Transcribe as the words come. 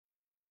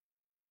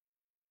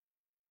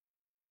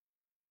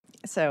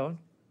So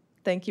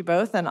thank you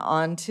both, and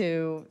on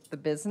to the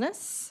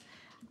business.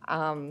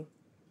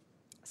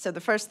 So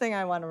the first thing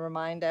I want to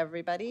remind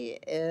everybody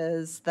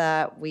is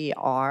that we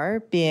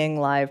are being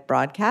live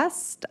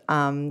broadcast.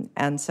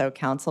 And so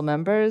council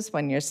members,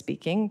 when you're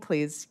speaking,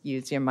 please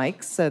use your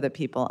mics so that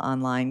people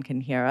online can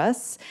hear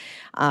us.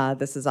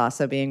 This is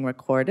also being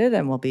recorded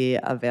and will be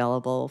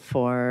available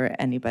for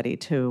anybody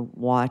to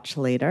watch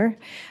later.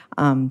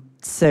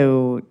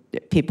 So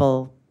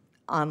people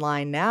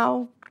online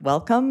now,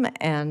 welcome.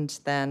 And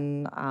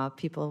then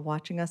people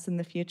watching us in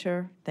the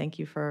future, thank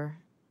you for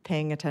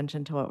paying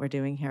attention to what we're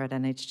doing here at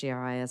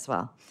NHGRI as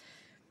well.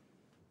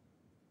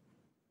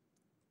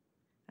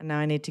 And now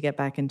I need to get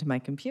back into my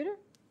computer.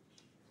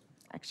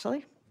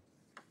 Actually,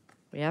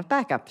 we have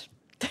backup.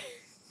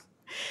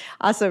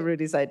 Also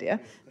Rudy's idea.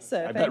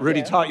 So I bet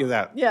Rudy taught you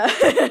that. Yeah.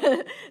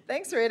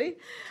 Thanks, Rudy.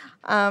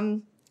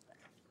 All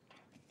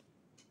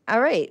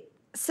right.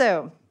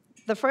 So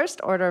the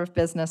first order of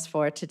business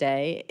for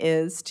today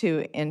is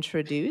to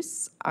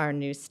introduce our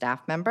new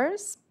staff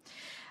members.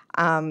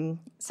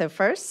 So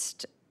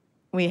first,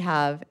 we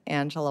have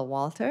Angela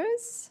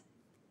Walters.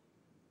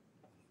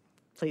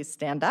 Please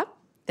stand up.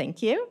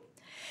 Thank you.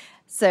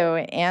 So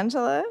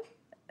Angela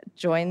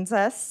joins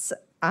us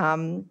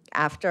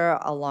after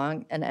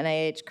an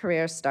NIH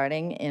career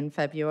starting in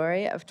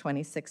February of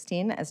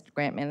 2016 as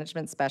grant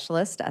management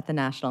specialist at the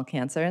National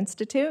Cancer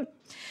Institute.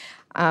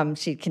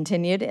 She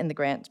continued in the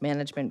grant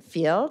management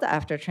field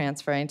after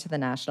transferring to the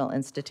National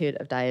Institute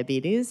of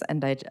Diabetes and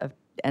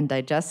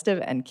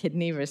Digestive and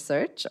Kidney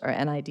Research, or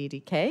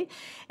NIDDK,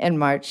 in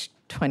March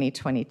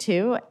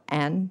 2022,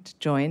 and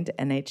joined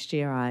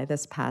NHGRI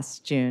this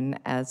past June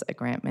as a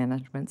grant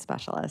management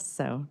specialist.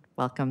 So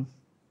welcome,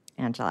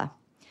 Angela.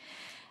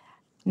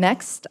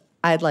 Next,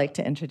 I'd like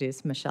to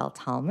introduce Michelle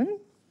Tallman.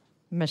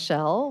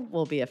 Michelle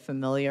will be a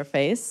familiar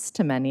face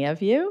to many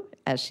of you,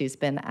 as she's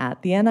been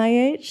at the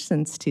NIH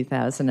since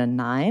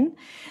 2009.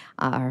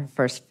 Her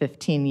first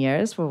 15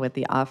 years were with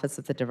the Office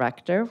of the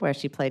Director, where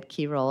she played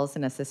key roles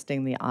in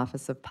assisting the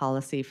Office of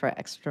Policy for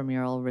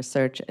Extramural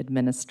Research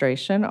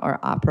Administration, or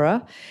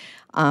OPERA,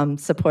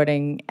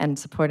 supporting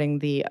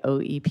the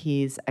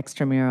OEP's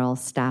extramural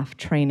staff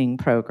training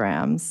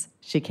programs.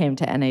 She came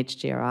to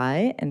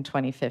NHGRI in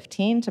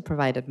 2015 to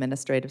provide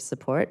administrative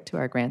support to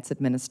our grants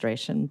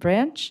administration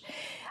branch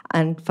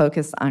and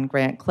focus on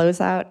grant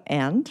closeout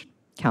and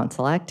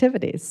council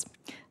activities.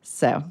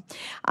 So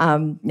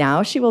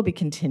now she will be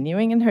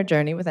continuing in her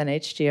journey with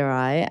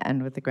NHGRI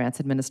and with the Grants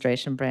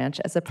Administration Branch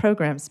as a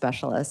program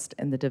specialist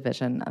in the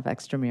Division of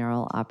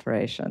Extramural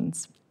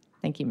Operations.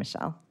 Thank you,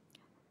 Michelle.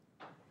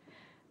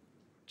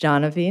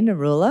 Janavi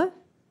Narula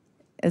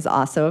is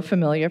also a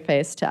familiar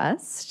face to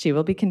us. She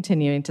will be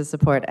continuing to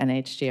support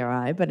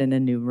NHGRI, but in a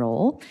new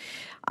role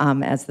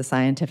as the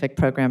Scientific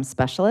Program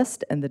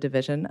Specialist in the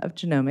Division of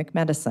Genomic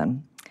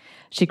Medicine.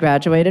 She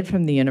graduated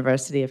from the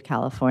University of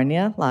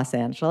California, Los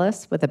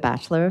Angeles, with a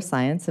Bachelor of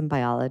Science in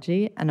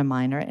Biology and a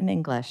minor in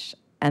English,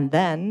 and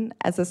then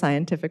as a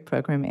Scientific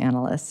Program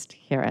Analyst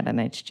here at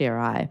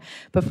NHGRI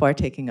before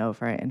taking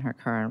over in her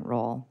current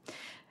role.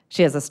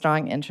 She has a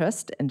strong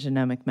interest in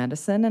genomic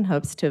medicine and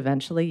hopes to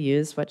eventually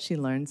use what she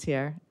learns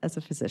here as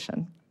a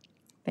physician.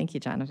 Thank you,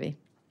 Janavi.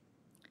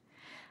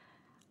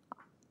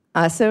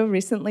 Also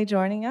recently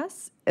joining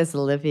us is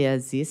Olivia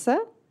Zisa.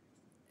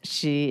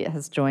 She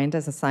has joined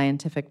as a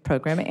scientific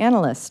program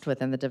analyst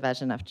within the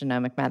Division of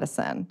Genomic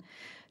Medicine.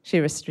 She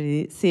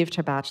received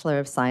her Bachelor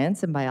of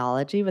Science in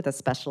Biology with a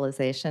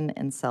specialization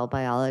in cell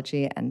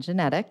biology and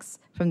genetics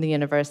from the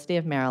University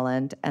of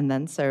Maryland, and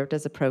then served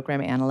as a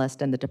program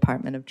analyst in the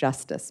Department of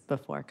Justice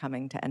before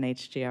coming to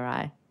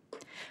NHGRI.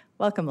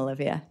 Welcome,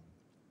 Olivia.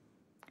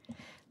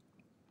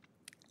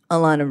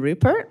 Alana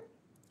Rupert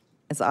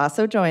is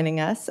also joining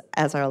us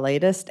as our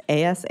latest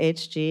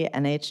ASHG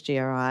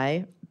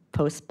NHGRI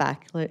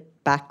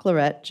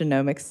Post-Baccalaureate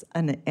Genomics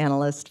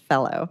Analyst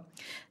Fellow.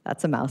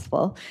 That's a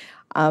mouthful.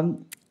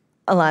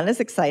 Alana is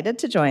excited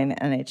to join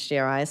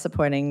NHGRI,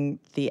 supporting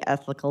the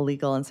Ethical,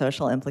 Legal, and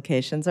Social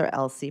Implications, or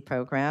ELSI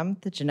program,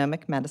 the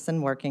Genomic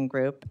Medicine Working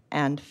Group,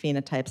 and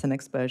Phenotypes and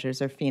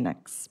Exposures, or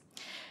PHENIX.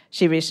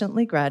 She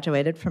recently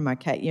graduated from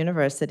Marquette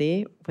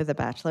University with a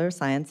Bachelor of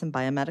Science in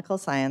Biomedical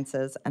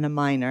Sciences and a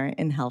minor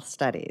in Health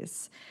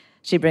Studies.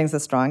 She brings a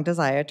strong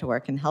desire to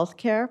work in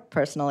healthcare,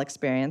 personal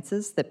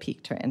experiences that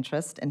piqued her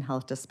interest in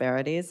health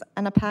disparities,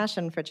 and a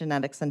passion for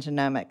genetics and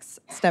genomics,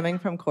 stemming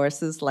from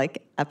courses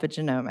like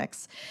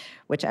epigenomics,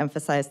 which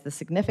emphasize the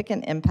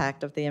significant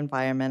impact of the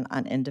environment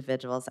on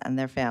individuals and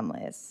their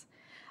families.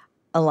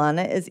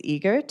 Alana is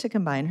eager to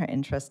combine her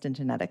interest in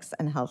genetics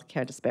and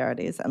healthcare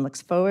disparities and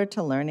looks forward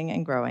to learning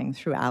and growing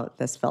throughout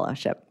this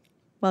fellowship.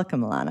 Welcome,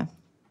 Alana.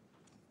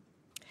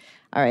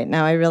 All right,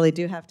 now I really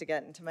do have to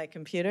get into my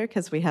computer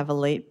because we have a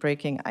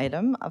late-breaking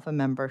item of a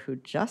member who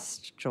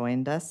just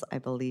joined us, I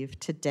believe,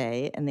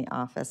 today in the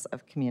Office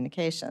of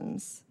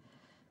Communications.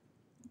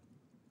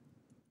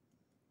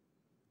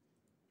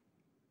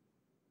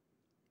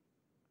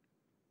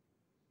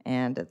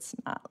 And it's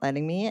not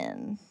letting me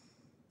in.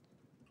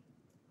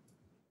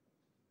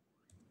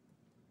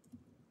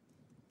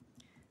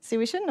 See,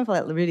 we shouldn't have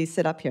let Rudy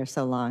sit up here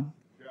so long.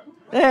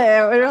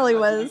 Yeah. It really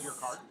was. Do you need your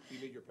card? Do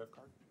you need your PIV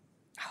card?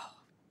 Oh,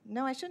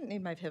 no, I shouldn't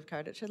need my PIV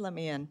card. It should let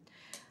me in.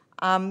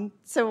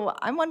 So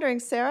I'm wondering,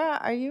 Sarah,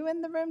 are you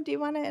in the room? Do you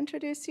want to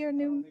introduce your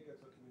new?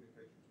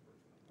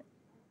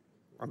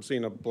 I'm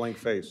seeing a blank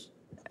face.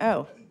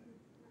 Oh.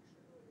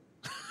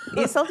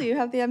 Isel, do you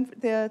have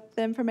the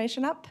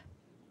information up?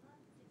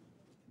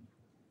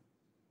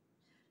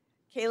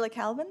 Kayla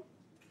Calvin?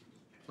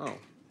 Oh.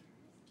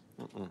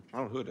 I don't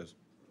know who it is.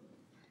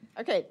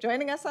 Okay,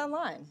 joining us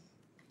online,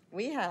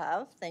 we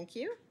have, thank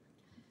you,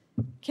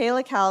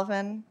 Kayla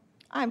Calvin.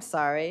 I'm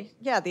sorry.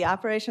 Yeah, the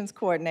operations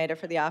coordinator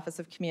for the Office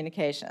of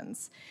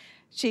Communications.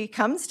 She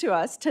comes to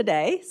us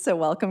today, so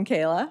welcome,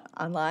 Kayla,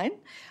 online,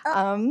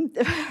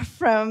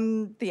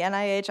 from the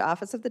NIH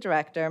Office of the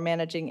Director,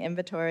 managing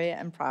inventory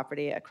and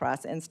property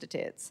across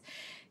institutes.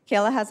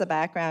 Kayla has a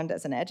background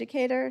as an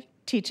educator,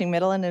 teaching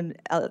middle and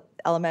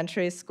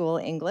elementary school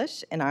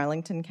English in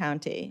Arlington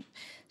County.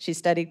 She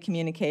studied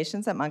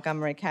communications at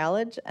Montgomery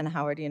College and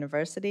Howard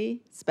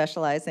University,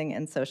 specializing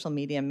in social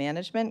media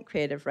management,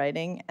 creative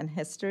writing, and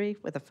history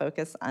with a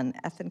focus on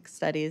ethnic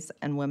studies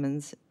and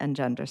women's and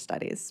gender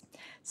studies.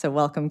 So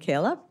welcome,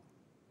 Kayla.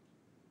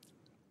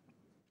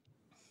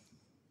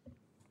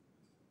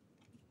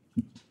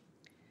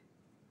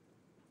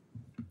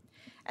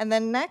 And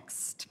then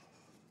next,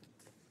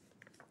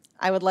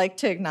 I would like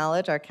to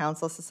acknowledge our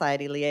Council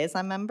Society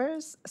liaison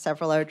members.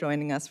 Several are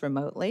joining us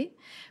remotely.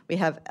 We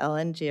have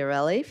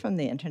NHGRI from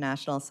the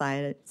International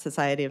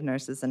Society of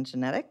Nurses and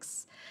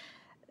Genetics,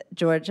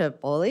 Georgia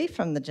Boley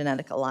from the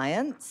Genetic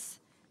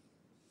Alliance,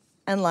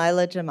 and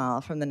Lila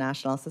Jamal from the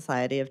National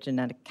Society of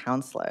Genetic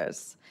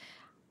Counselors.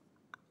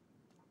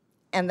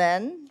 And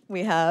then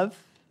we have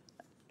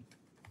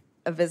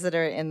a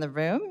visitor in the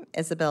room,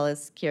 Isabella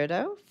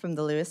Izquierdo from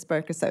the Lewis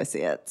Burke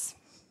Associates.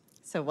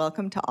 So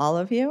welcome to all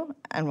of you,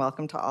 and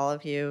welcome to all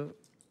of you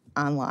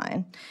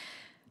online.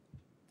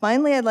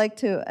 Finally, I'd like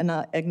to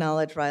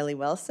acknowledge Riley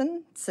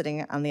Wilson,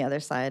 sitting on the other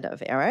side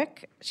of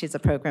Eric. She's a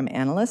program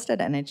analyst at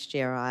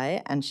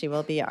NHGRI, and she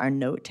will be our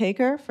note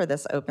taker for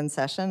this open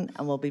session,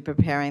 and will be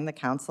preparing the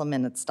council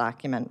minutes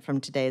document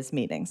from today's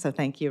meeting. So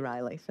thank you,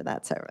 Riley, for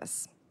that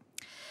service.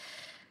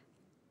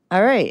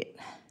 All right.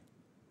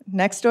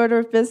 Next order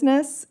of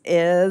business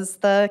is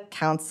the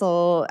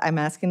council. I'm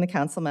asking the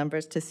council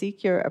members to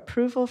seek your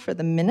approval for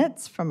the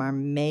minutes from our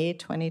May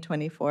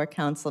 2024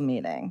 council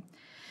meeting.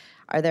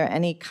 Are there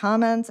any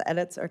comments,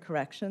 edits, or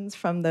corrections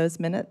from those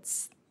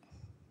minutes?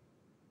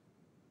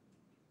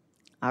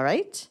 All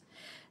right.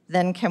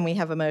 Then can we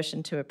have a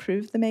motion to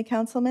approve the May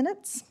council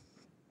minutes?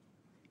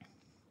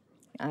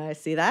 I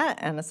see that,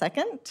 and a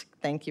second.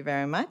 Thank you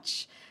very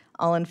much.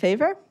 All in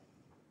favor?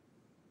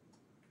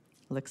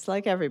 Looks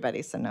like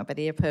everybody, so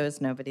nobody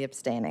opposed, nobody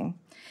abstaining.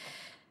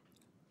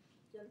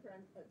 Jennifer,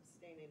 I'm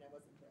abstaining, I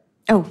wasn't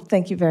there. Oh,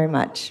 thank you very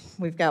much.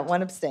 We've got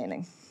one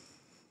abstaining.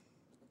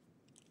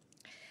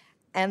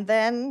 And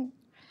then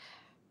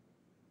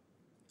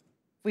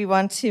we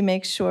want to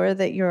make sure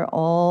that you're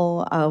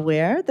all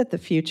aware that the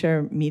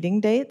future meeting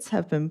dates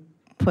have been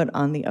put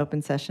on the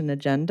open session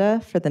agenda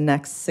for the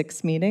next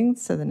 6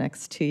 meetings, so the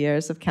next 2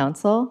 years of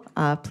council.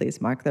 Please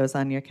mark those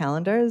on your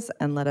calendars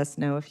and let us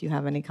know if you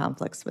have any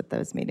conflicts with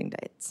those meeting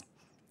dates.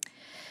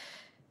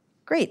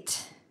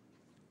 Great.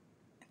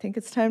 I think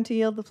it's time to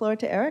yield the floor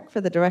to Eric for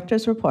the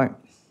director's report.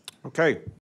 Okay.